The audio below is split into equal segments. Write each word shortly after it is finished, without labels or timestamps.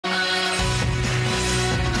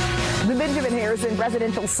Benjamin Harrison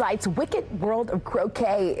Residential Site's Wicket World of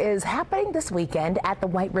Croquet is happening this weekend at the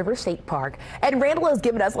White River State Park. And Randall has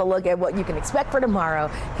given us a look at what you can expect for tomorrow.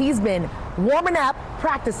 He's been warming up,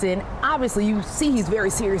 practicing. Obviously, you see he's very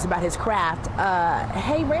serious about his craft.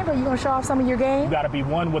 Hey, Randall, you going to show off some of your game? You got to be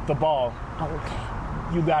one with the ball.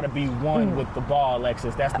 Okay. You got to be one with the ball,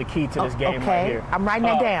 Alexis. That's the key to this game right here. I'm writing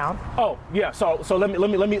that down. Oh, yeah. So let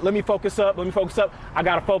me focus up. Let me focus up. I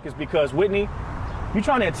got to focus because Whitney, you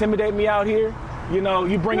trying to intimidate me out here? You know,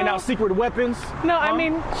 you bringing out secret weapons? No, I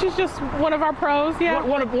mean, she's just one of our pros, yeah.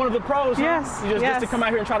 One of the pros, yes, huh? Just to come out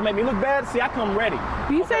here and try to make me look bad? See, I come ready.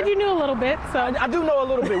 You said you knew a little bit, so. I do know a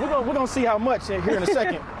little bit. We're gonna see how much here in a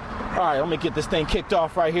second. All right, let me get this thing kicked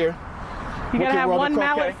off right here. You gotta have one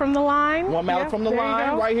mallet from the line. One mallet from the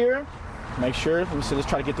line right here. Make sure, let me see, let's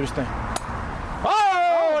try to get through this thing.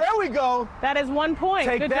 Oh, there we go. That is 1 point.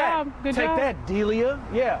 Take Good that. job. Good Take job. that, Delia.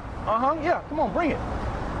 Yeah. Yeah. Come on, bring it.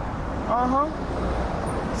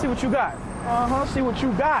 See what you got. See what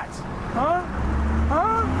you got.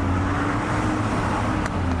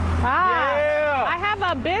 Yeah. I have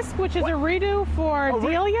a bisque, which is a redo for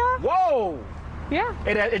Delia. Whoa. Yeah.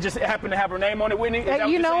 It just happened to have her name on it, Whitney.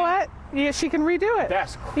 You know what? Yeah, she can redo it.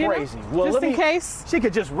 That's crazy. You know? Well, just in case. She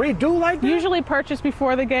could just redo like that? Usually purchase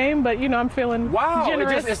before the game, but, you know, I'm feeling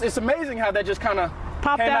generous. It's amazing how that just kind of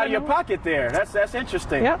came out of your pocket there. That's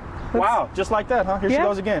interesting. Yep. Wow, just like that, huh? Here she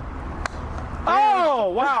goes again. Oh,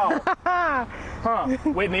 wow.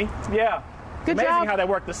 Whitney, yeah. Good amazing job. how that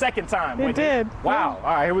worked the second time, Whitney. It did. Wow.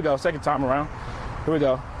 All right, here we go. Second time around. Here we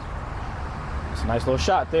go. It's a nice little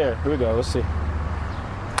shot there. Here we go. Let's see.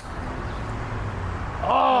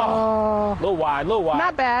 Oh, a little wide, a little wide.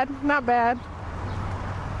 Not bad, not bad.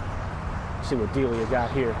 Let's see what Delia got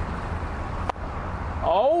here.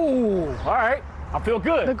 Oh, all right. I feel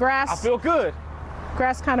good. The grass. I feel good.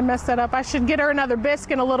 Grass kind of messed that up. I should get her another bisque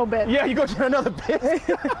in a little bit. Yeah, you go to another bisque.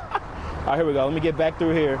 All right, here we go. Let me get back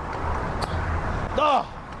through here. Oh.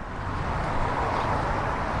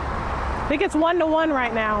 I think it's 1-1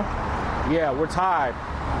 right now. Yeah, we're tied.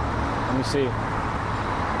 Let me see.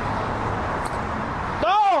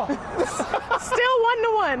 Oh! Still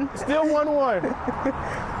 1-1. Still 1-1.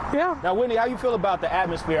 Yeah. Now, Whitney, how you feel about the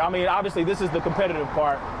atmosphere? I mean, obviously, this is the competitive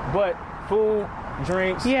part, but food,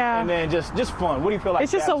 drinks, and then just fun. What do you feel like?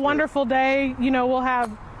 It's just a wonderful day. You know, we'll have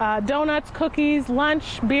donuts, cookies,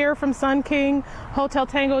 lunch, beer from Sun King, Hotel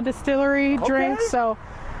Tango Distillery, drinks. So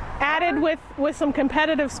added with some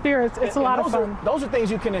competitive spirits, it's a lot of fun. Those are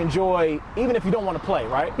things you can enjoy even if you don't want to play,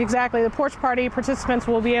 right? Exactly. The porch party participants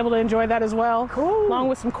will be able to enjoy that as well. Cool. Along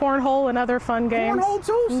with some cornhole and other fun games. Cornhole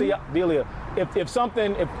too? See, Delia,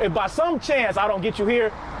 if by some chance I don't get you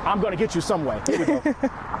here, I'm going to get you some way. Here we go.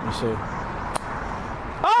 Let me see.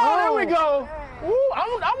 Oh, there we go. Ooh, I'm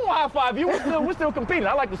gonna high five you. We're still competing.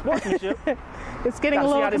 I like the sportsmanship. It's getting a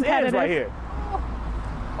little competitive right here.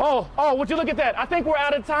 Oh, would you look at that? I think we're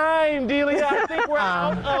out of time, Delia. I think we're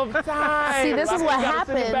out of time. See, this is what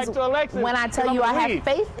happens when I tell you I have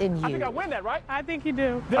faith in you. I think I win that, right? I think you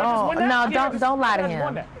do. Did I just win that? No, don't lie to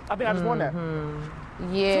him. I think I just won that.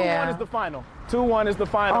 Yeah. 2-1 is the final. 2-1 is the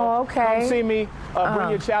final. Oh, okay. Come see me. Bring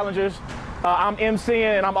your challengers. I'm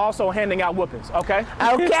emceeing and I'm also handing out whoopings, okay?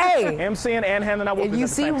 Okay. emceeing and handing out whoopings. If you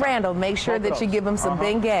see Randall, make sure that you give him some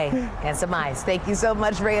Bengay and some ice. Thank you so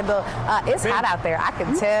much, Randall. It's hot out there. I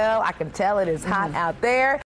can tell it is hot out there.